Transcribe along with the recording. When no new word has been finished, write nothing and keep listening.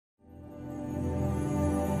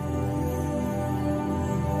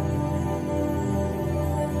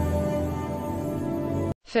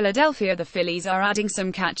Philadelphia. The Phillies are adding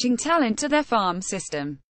some catching talent to their farm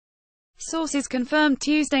system. Sources confirmed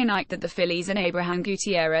Tuesday night that the Phillies and Abrahan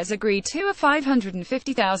Gutierrez agreed to a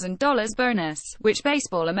 $550,000 bonus, which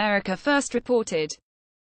Baseball America first reported.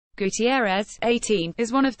 Gutierrez, 18,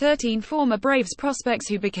 is one of 13 former Braves prospects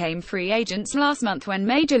who became free agents last month when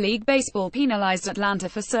Major League Baseball penalized Atlanta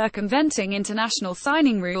for circumventing international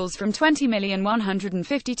signing rules from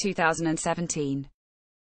 $20,152,017.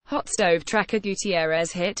 Hot Stove Tracker.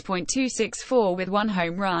 Gutierrez hit .264 with 1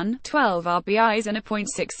 home run, 12 RBIs and a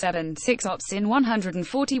 .676 OPS in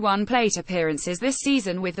 141 plate appearances this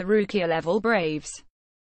season with the rookie-level Braves.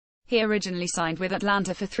 He originally signed with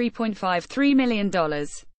Atlanta for $3.53 million.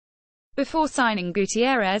 Before signing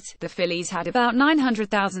Gutierrez, the Phillies had about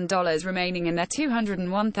 $900,000 remaining in their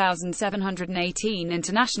 $201,718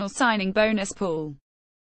 international signing bonus pool.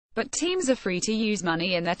 But teams are free to use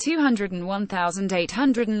money in their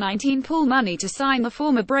 $201,819 pool money to sign the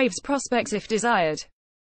former Braves prospects if desired.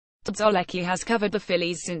 Todd Zolecki has covered the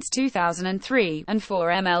Phillies since 2003, and for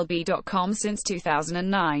MLB.com since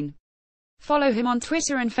 2009. Follow him on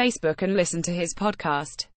Twitter and Facebook and listen to his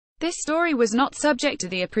podcast. This story was not subject to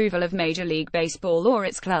the approval of Major League Baseball or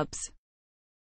its clubs.